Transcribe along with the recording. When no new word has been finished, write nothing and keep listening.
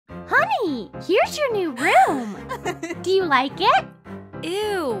Honey, here's your new room. Do you like it?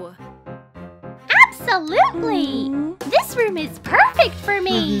 Ew. Absolutely! This room is perfect for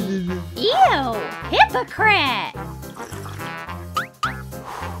me! Ew! Hypocrite!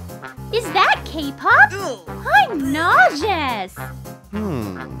 Is that K-pop? I'm nauseous!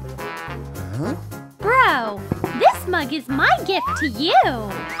 Bro, this mug is my gift to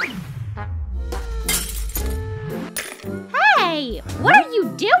you! Hey! What are you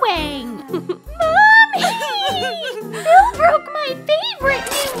doing? Mommy! Phil broke my favorite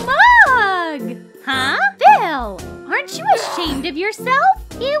new mug! Huh? Phil, aren't you ashamed of yourself?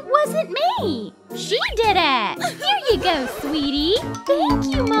 It wasn't me. She did it. Here you go, sweetie. Thank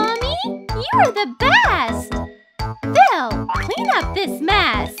you, Mommy. You are the best. Phil, clean up this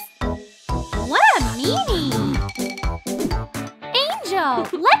mess. What a meanie.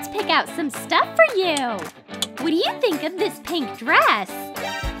 Angel, let's pick out some stuff for you. What do you think of this pink dress?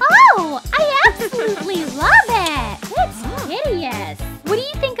 Oh, I absolutely love it. It's hideous. What do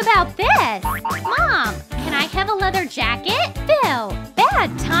you think about this? Mom, can I have a leather jacket? Phil,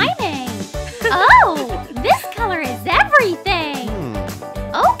 bad timing. Oh, this color is everything.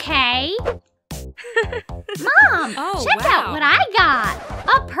 Okay. Mom, check out what I got.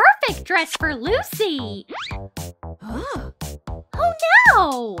 A perfect dress for Lucy. Oh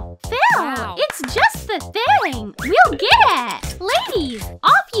no! Phil, it's just the thing. We'll get it. Ladies,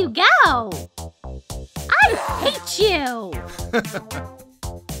 off you go. I hate you.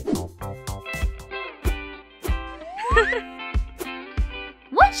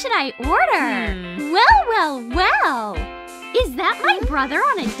 What should I order? Well. Is that my brother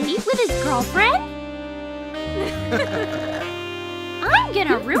on a date with his girlfriend? I'm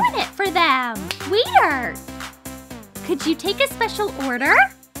gonna ruin it for them. Waiter, could you take a special order?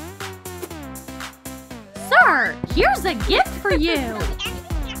 Sir, here's a gift for you.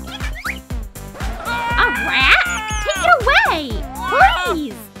 A rat? Take it away,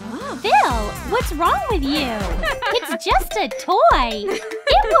 please. Phil, what's wrong with you? It's just a toy.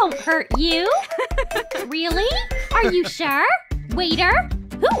 It won't hurt you. Really? Are you sure? Waiter,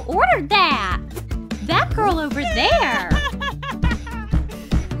 who ordered that? That girl over there.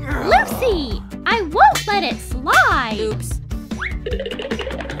 Lucy, I won't let it slide. Oops.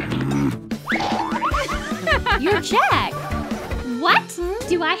 Your check. What?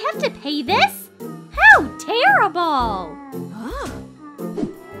 Do I have to pay this? How terrible!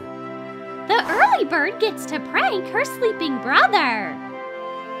 The early bird gets to prank her sleeping brother.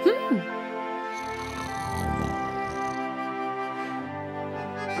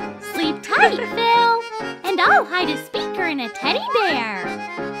 Sleep tight, Phil. And I'll hide a speaker in a teddy bear.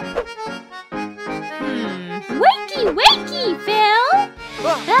 Wakey, Phil!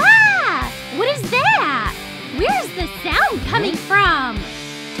 Ah! What is that? Where's the sound coming from?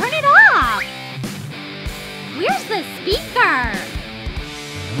 Turn it off! Where's the speaker?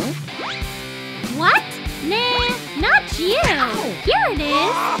 What? Nah, not you! Here it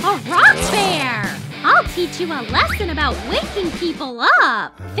is! A rock bear! I'll teach you a lesson about waking people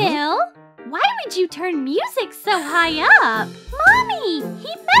up! Phil, why would you turn music so high up? Mommy,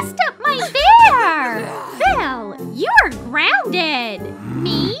 he messed up my bear! Phil, you're grounded!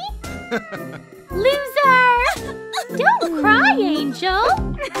 Me? Loser! Don't cry, Angel!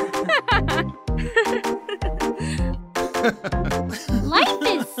 Life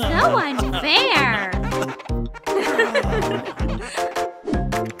is so unfair!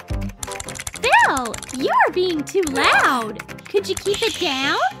 Phil, you're being too loud! Could you keep it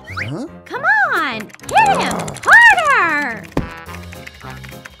down? Come on! Hit him! Harder!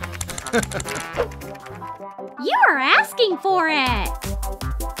 You're asking for it!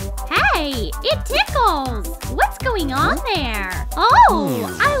 Hey, it tickles! What's going on there?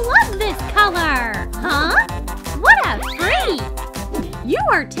 Oh, I love this color! Huh? What a treat! You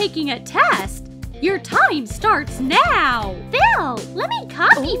are taking a test! Your time starts now! Phil, let me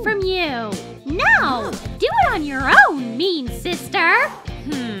copy from you! No! Do it on your own, mean sister!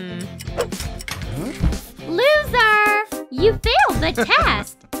 Loser! You failed the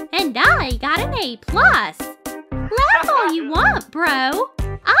test! And I got an A+. Laugh all you want, bro!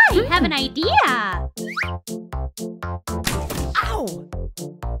 I have an idea! Ow!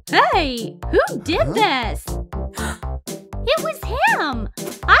 Hey, who did this? It was him!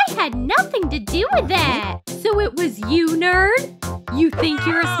 I had nothing to do with it! So it was you, nerd? You think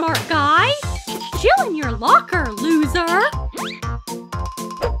you're a smart guy? Chill in your locker, loser!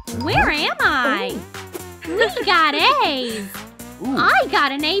 Where am I? We got A's! I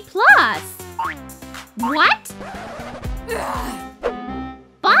got an A+! What?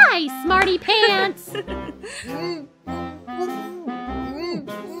 Bye, smarty pants!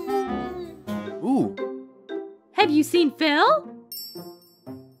 Have you seen Phil?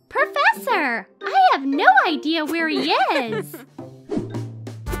 Professor, I have no idea where he is.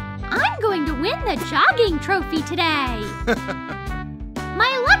 I'm going to win the jogging trophy today.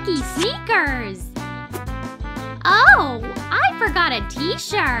 My lucky sneakers. Oh, I forgot a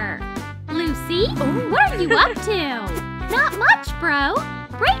t-shirt. Lucy, what are you up to? Not much, bro.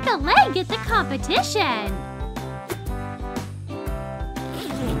 Break a leg at the competition.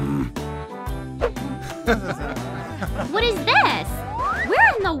 What is this?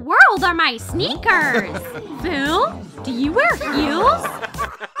 Where in the world are my sneakers? Phil, do you wear heels?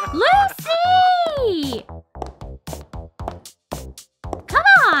 Lucy! Come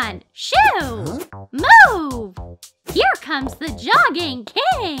on, shoo! Move! Here comes the jogging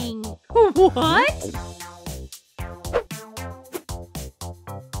king! What?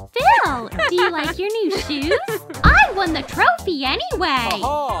 Phil, do you like your new shoes? I won the trophy anyway!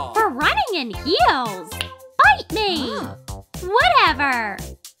 For running in heels! Bite me! Whatever!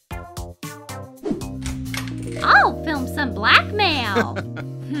 I'll film some blackmail!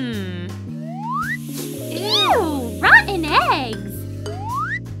 Ew! Rotten eggs!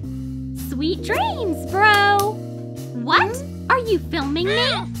 Sweet dreams, bro! What? Are you filming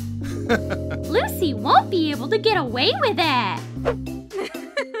me? Lucy won't be able to get away with it!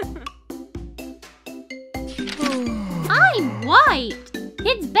 I'm white!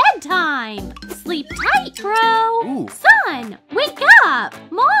 It's bedtime! Sleep tight, bro! Ooh. Son, wake up!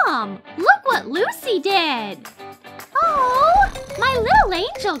 Mom, look what Lucy did! Oh, my little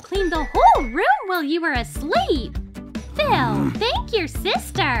angel cleaned the whole room while you were asleep! Phil, thank your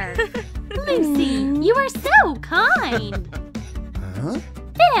sister! Lucy, you are so kind!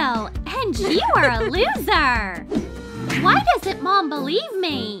 Phil, and you are a loser! Why doesn't Mom believe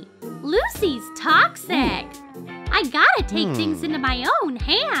me? Lucy's toxic! I gotta take things into my own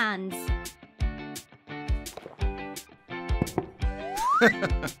hands! A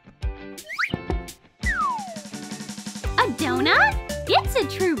donut? It's a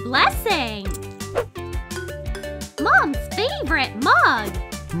true blessing! Mom's favorite mug!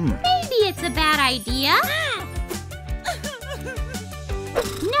 Maybe it's a bad idea?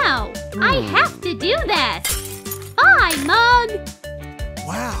 No, I have to do this! Bye, mug!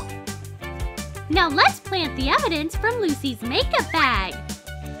 Wow. Now let's plant the evidence from Lucy's makeup bag.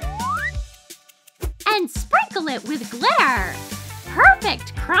 And sprinkle it with glitter.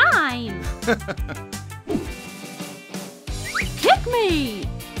 Perfect crime! Kick me!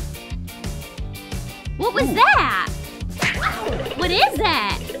 What was that? What is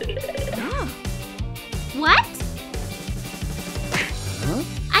it? What?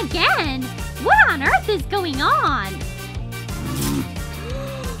 Again? What on earth is going on?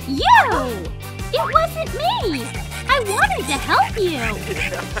 You! It wasn't me! I wanted to help you!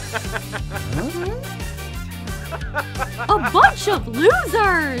 A bunch of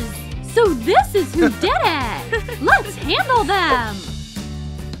losers! So this is who did it! Let's handle them!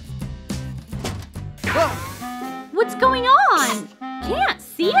 What's going on? Can't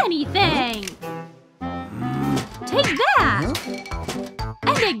see anything! Take that!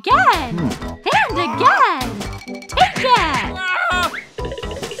 And again! And again! Take it!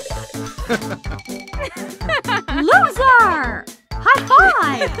 Loser! High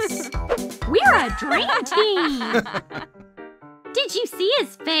fives! We're a dream team! Did you see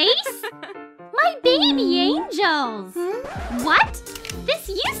his face? My baby angels! What? This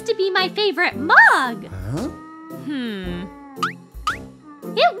used to be my favorite mug!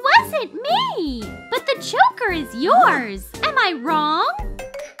 It wasn't me! But the choker is yours! Am I wrong?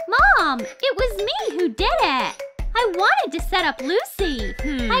 Mom, it was me who did it! I wanted to set up Lucy!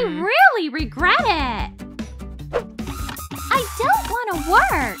 I really regret it! I don't want to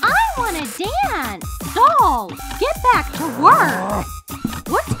work! I want to dance! Stall! Get back to work!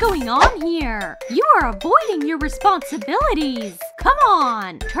 What's going on here? You are avoiding your responsibilities! Come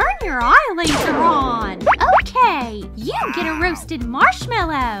on! Turn your eye laser on! Okay! You get a roasted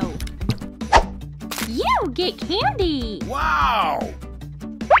marshmallow! You get candy! Wow!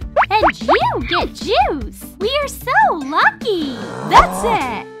 And you get juice! We are so lucky! That's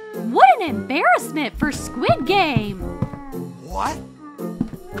it! What an embarrassment for Squid Game! What?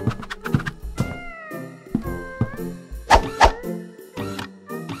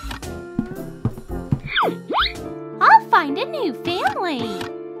 I'll find a new family!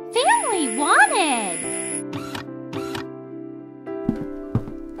 Family wanted!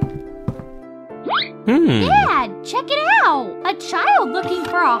 Dad, check it out! A child looking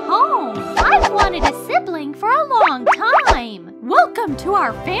for a home! I've wanted a sibling for a long time! Welcome to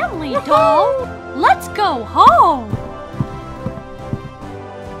our family, doll! Let's go home!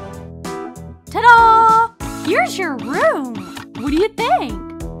 Ta-da! Here's your room. What do you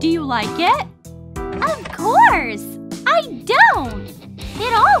think? Do you like it? Of course! I don't!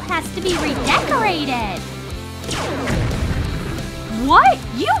 It all has to be redecorated. What?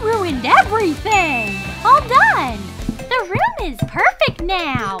 You ruined everything! All done! The room is perfect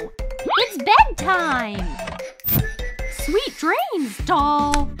now. It's bedtime. Sweet dreams,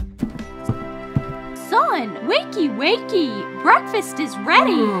 doll. Son, wakey wakey. Breakfast is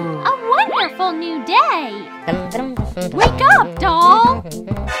ready. A wonderful new day. Wake up, doll.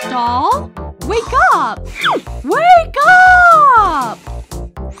 Doll, wake up. Wake up!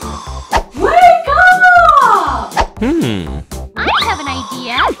 Wake up! I have an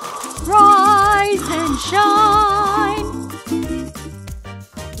idea. Rise and shine.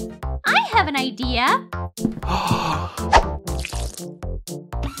 I have an idea.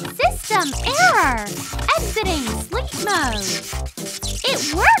 System error. Exiting sleep mode.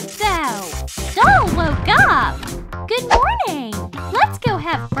 It worked though. Doll woke up. Good morning. Let's go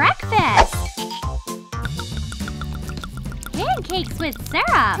have breakfast. Pancakes with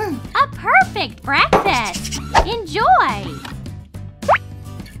syrup. A perfect breakfast. Enjoy.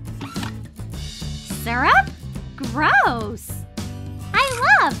 Syrup? Gross. I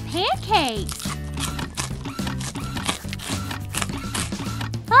love pancakes.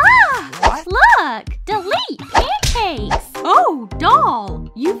 Ah! What? Look! Delete pancakes! Oh, doll!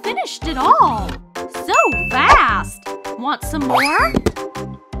 You finished it all! So fast! Want some more?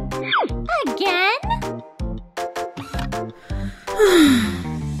 Again?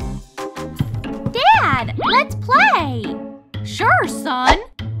 Dad, let's play! Sure, son!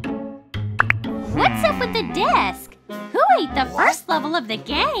 What's up with the disc? Who ate the first level of the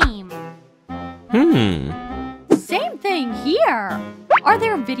game? Same thing here. Are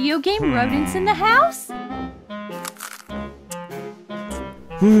there video game rodents in the house?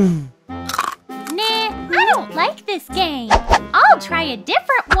 Nah, I don't like this game. I'll try a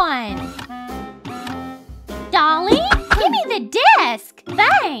different one. Dolly, give me the disc.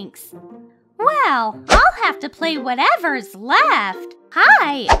 Thanks. Well, I'll have to play whatever's left.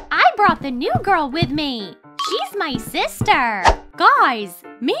 Hi, I brought the new girl with me. She's my sister. Guys,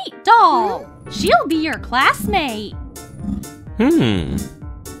 meet Doll. She'll be your classmate. Danger!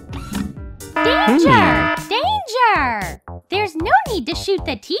 Danger! There's no need to shoot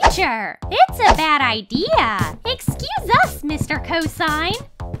the teacher. It's a bad idea. Excuse us, Mr. Cosine.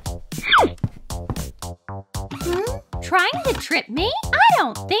 Trying to trip me? I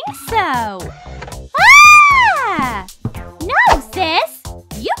don't think so. Ah! No, sis.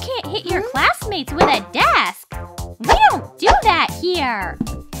 You can't hit your classmates with a desk. We don't do that here.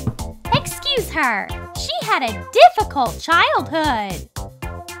 Excuse her. She had a difficult childhood.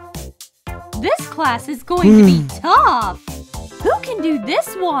 This class is going to be tough. Who can do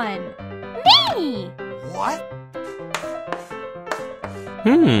this one? Me! What?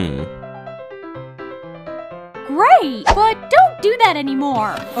 Great, but don't do that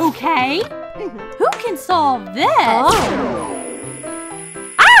anymore, okay? Who can solve this?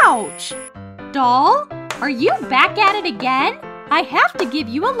 Ouch! Doll, are you back at it again? I have to give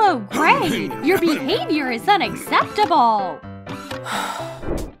you a low grade. Your behavior is unacceptable.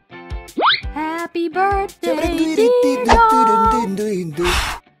 Happy birthday, dear doll.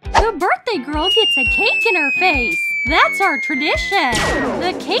 The birthday girl gets a cake in her face. That's our tradition.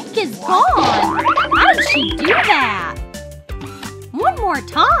 The cake is gone. How did she do that? One more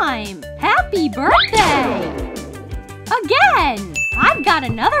time. Happy birthday. Again. I've got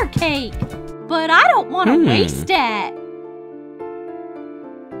another cake, but I don't want to waste it.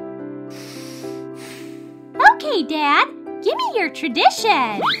 Okay, Dad. Give me your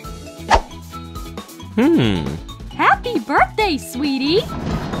tradition. Happy birthday, sweetie.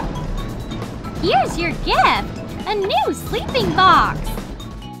 Here's your gift. A new sleeping box.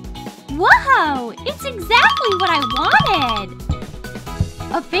 Whoa! It's exactly what I wanted.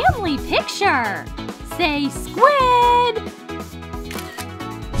 A family picture. Say Squid.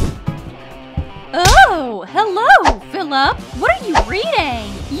 Oh, hello, Philip. What are you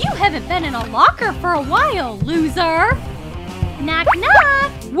reading? You haven't been in a locker for a while, loser. Knock,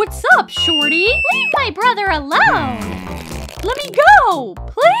 knock. What's up, Shorty? Leave my brother alone. Let me go,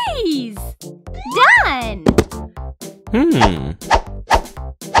 please. Done.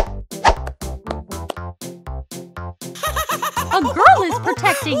 A girl is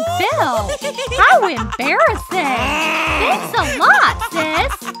protecting Phil. How embarrassing. Thanks a lot,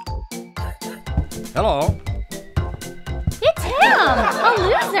 sis. Hello. It's him, a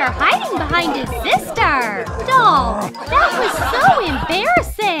loser hiding behind his sister. Doll, that was so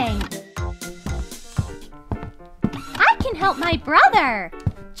embarrassing. I can help my brother.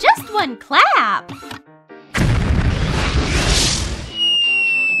 Just one clap.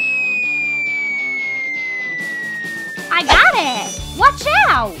 I got it! Watch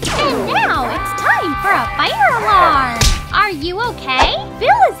out! And now it's time for a fire alarm! Are you okay?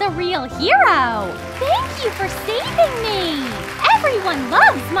 Phil is a real hero! Thank you for saving me! Everyone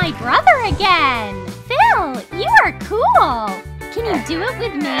loves my brother again! Phil, you are cool! Can you do it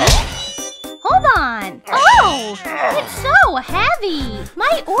with me? Hold on! Oh! It's so heavy!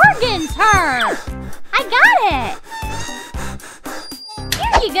 My organs hurt! I got it!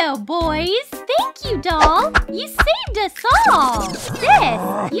 Here you go, boys! Thank you, doll! You saved us all!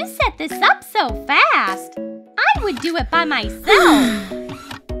 Sis, you set this up so fast! I would do it by myself!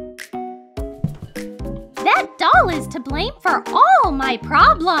 That doll is to blame for all my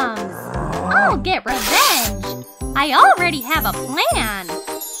problems! I'll get revenge! I already have a plan!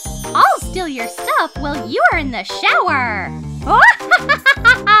 I'll steal your stuff while you're in the shower!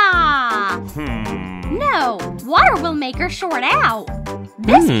 No, water will make her short out!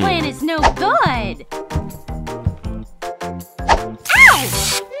 This plan is no good!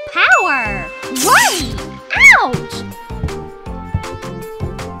 Ouch! Power! Right! Ouch!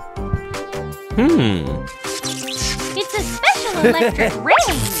 It's a special electric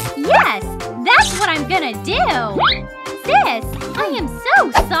ring! Yes, that's what I'm gonna do! Sis, I am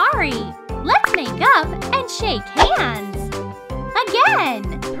so sorry! Let's make up and shake hands! Again!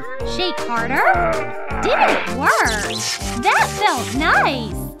 Shake harder? Didn't work! That felt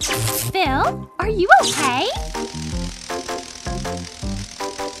nice! Phil, are you okay?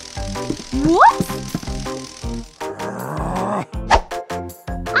 Whoops!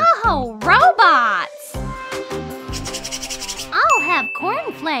 Oh, robots! I'll have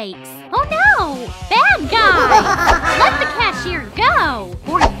cornflakes! Oh no! Bad guy! Let the cashier go,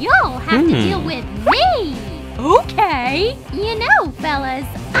 or you'll have to deal with me! Okay! You know, fellas,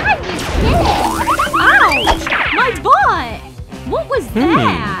 I was kidding! Ouch! My butt! What was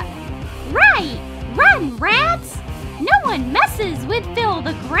that? Right! Run, rats! No one messes with Phil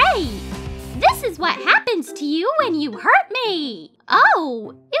the Great! This is what happens to you when you hurt me!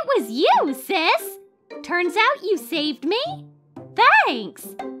 Oh, it was you, sis! Turns out you saved me? Thanks!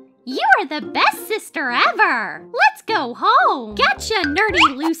 You are the best sister ever! Let's go home! Gotcha,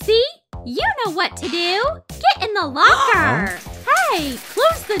 nerdy Lucy! You know what to do! Get in the locker! Hey,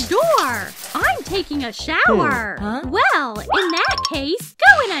 close the door! I'm taking a shower! Well, in that case,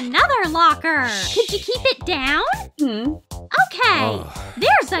 go in another locker! Could you keep it down? Okay,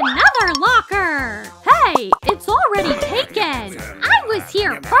 there's another locker! Hey, it's already taken! I was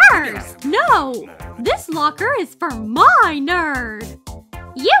here first! No! This locker is for my nerd!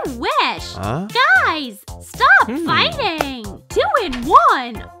 You wish! Guys, stop fighting! 2 in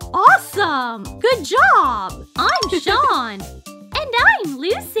 1! Awesome! Good job! I'm Sean. And I'm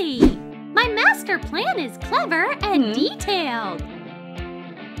Lucy. My master plan is clever and detailed.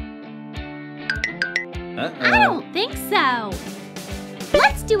 I don't think so.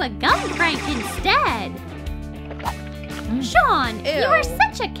 Let's do a gum prank instead. Sean, you are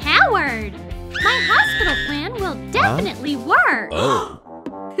such a coward. My hospital plan will definitely work.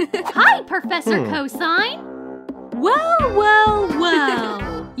 Hi, Professor Cosine. Well, well,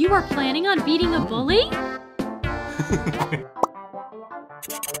 well. You are planning on beating a bully?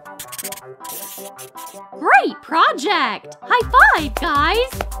 Great project! High five,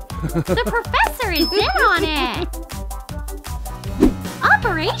 guys! The professor is in on it!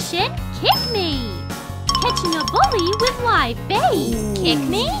 Operation Kick Me! Catching a bully with live bait. Kick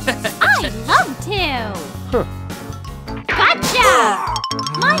me? I'd love to! Gotcha!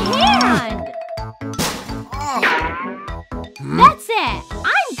 My hand! That's it!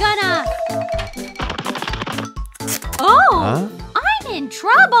 I'm gonna... Oh! I'm in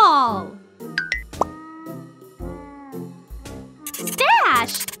trouble!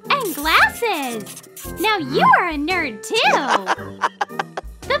 Stash! And glasses! Now you're a nerd too!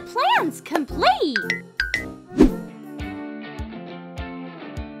 The plan's complete!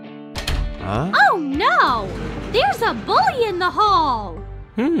 Oh no! There's a bully in the hall!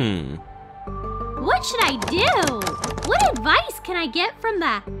 What should I do? What advice can I get from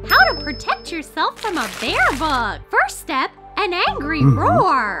the How to Protect Yourself from a Bear book? First step, an angry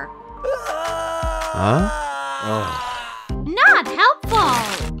roar. Not helpful.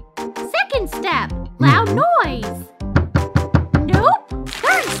 Second step, loud noise. Nope.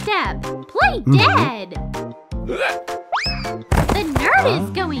 Third step, play dead. The nerd is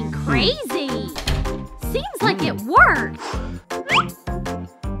going crazy. Seems like it worked.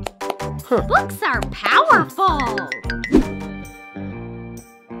 Books are powerful!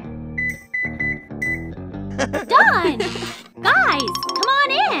 Done! Guys, come on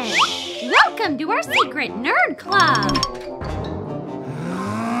in! Welcome to our secret nerd club!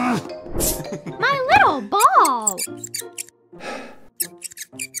 My little ball!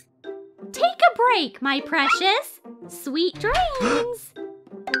 Take a break, my precious. Sweet dreams.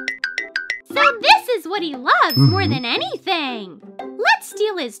 So this is what he loves more than anything. Let's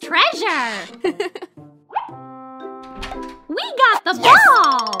steal his treasure. We got the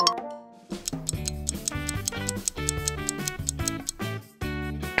ball.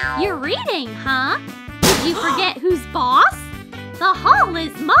 You're reading, huh? Did you forget who's boss? The hall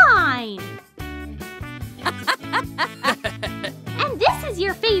is mine. And this is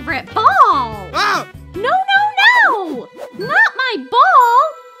your favorite ball. Oh! No, no, no! Not my ball!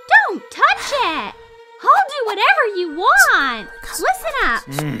 Don't touch it! I'll do whatever you want! Listen up!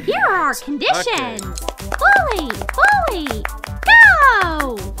 Here are our conditions! Bully! Bully!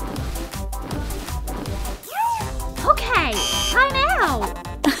 Go! Okay, time out!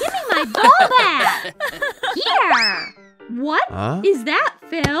 Give me my ball back! Here! What? Is that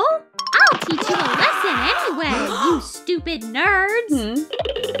Phil? I'll teach you a lesson anyway, you stupid nerds!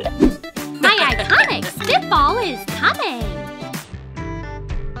 My iconic spitball is coming!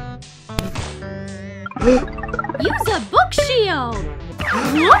 Use a book shield!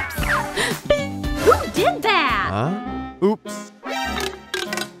 Whoops! Who did that? Oops.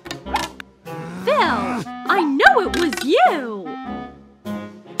 Phil, I know it was you!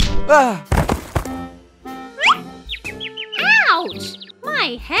 Ah! Ouch!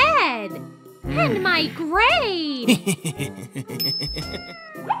 My head! And my grade!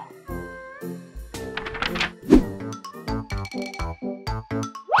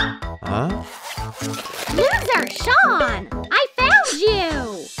 Loser Sean! I found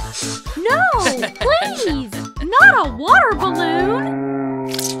you! No! Please! Not a water balloon!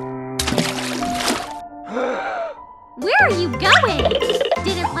 Where are you going?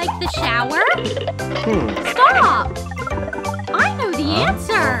 Didn't like the shower? Stop! I know the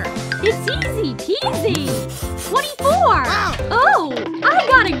answer! It's easy peasy! 24! Oh! I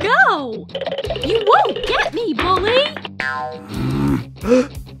gotta go! You won't get me, bully!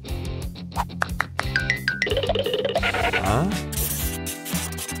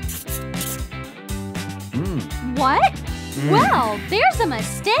 What? Well, there's a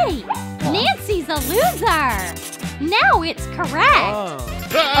mistake. Nancy's a loser. Now it's correct.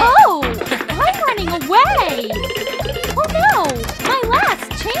 Oh, I'm running away. Oh no, my last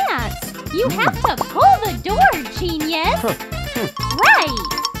chance. You have to pull the door, genius. Right.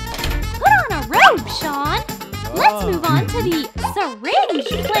 Put on a robe, Sean. Let's move on to the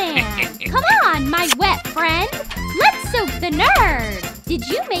syringe plan. Come on, my wet friend. Let's soak the nerd. Did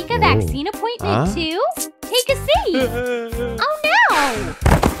you make a vaccine appointment too? Take a seat. Oh no!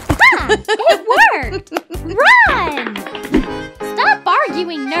 Ha! It worked! Run! Stop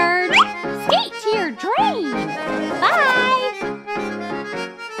arguing, nerd. Skate to your dream. Bye.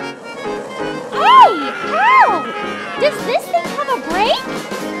 Hey, help! Does this thing have a brake?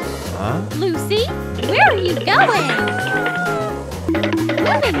 Lucy, where are you going?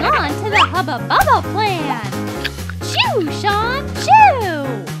 Moving on to the Hubba Bubba plan. Chew, Sean, chew!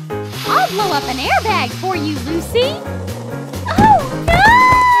 I'll blow up an airbag for you, Lucy. Oh, no!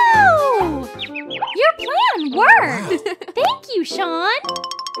 Your plan worked. Thank you, Sean.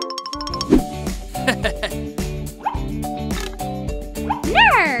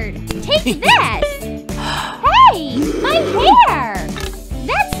 Nerd, take this. Hey, my hair.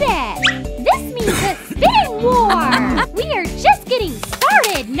 That's it. This means a spinning war. We are just getting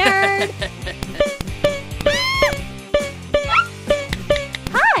started, nerd.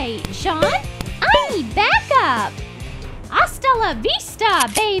 Hi, Sean. I need backup. Hasta la vista,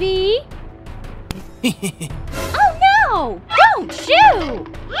 baby. Oh no! Don't shoot!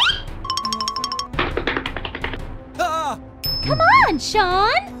 Come on,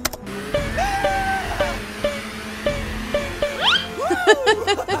 Sean.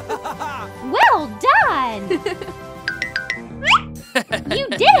 Well done. You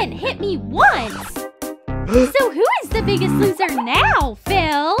didn't hit me once. So who is the biggest loser now,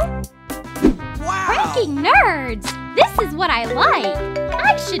 Phil? Wow! Pranking nerds! This is what I like.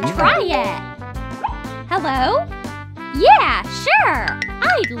 I should try it. Hello? Yeah, sure.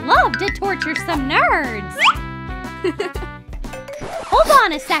 I'd love to torture some nerds. Hold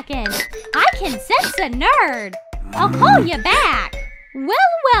on a second. I can sense a nerd. I'll call you back. Well,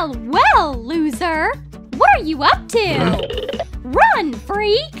 well, well, loser. What are you up to? Run,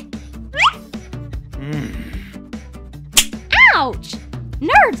 freak! Ouch!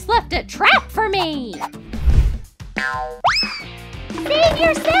 Nerds left a trap for me! Save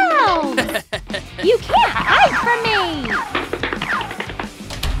yourselves! You can't hide from me!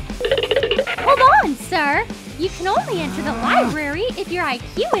 Hold on, sir. you can only enter the library if your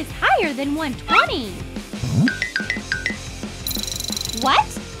IQ is higher than 120.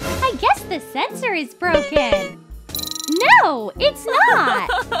 What? I guess the sensor is broken. No, it's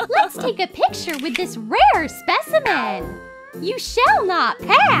not. Let's take a picture with this rare specimen. You shall not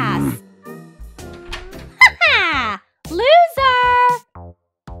pass. Ha ha! Loser!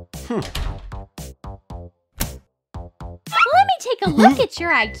 Let me take a look at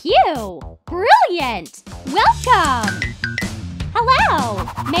your IQ. Brilliant! Welcome! Hello!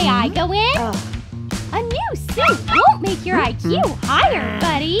 May I go in? A new suit won't make your IQ higher,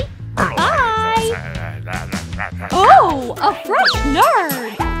 buddy. Bye! Oh, a fresh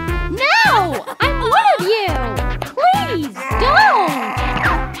nerd! No! I'm one of you! Please,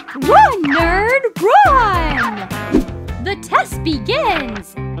 don't! Run, nerd, run! The test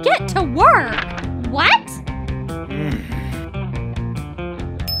begins! Get to work! What?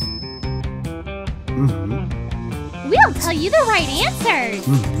 We'll tell you the right answers!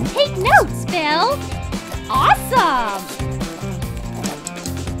 Take notes, Phil! Awesome!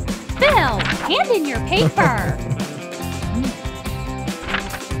 Phil, hand in your paper!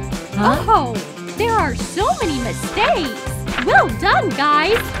 Oh, there are so many mistakes! Well done,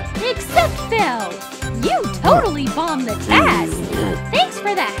 guys! Except Phil! You totally bombed the test! Thanks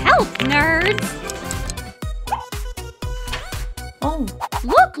for the help, nerds! Oh.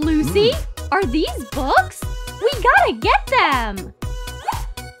 Look, Lucy! Are these books? We gotta get them!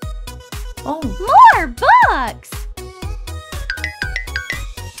 Oh. More books!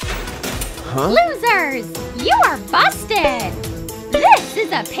 Losers! You are busted! This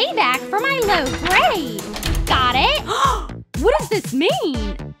is a payback for my low grade! Got it? What does this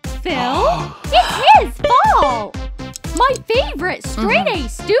mean? Phil? It's his fault! My favorite straight-A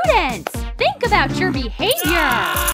students! Think about your behavior!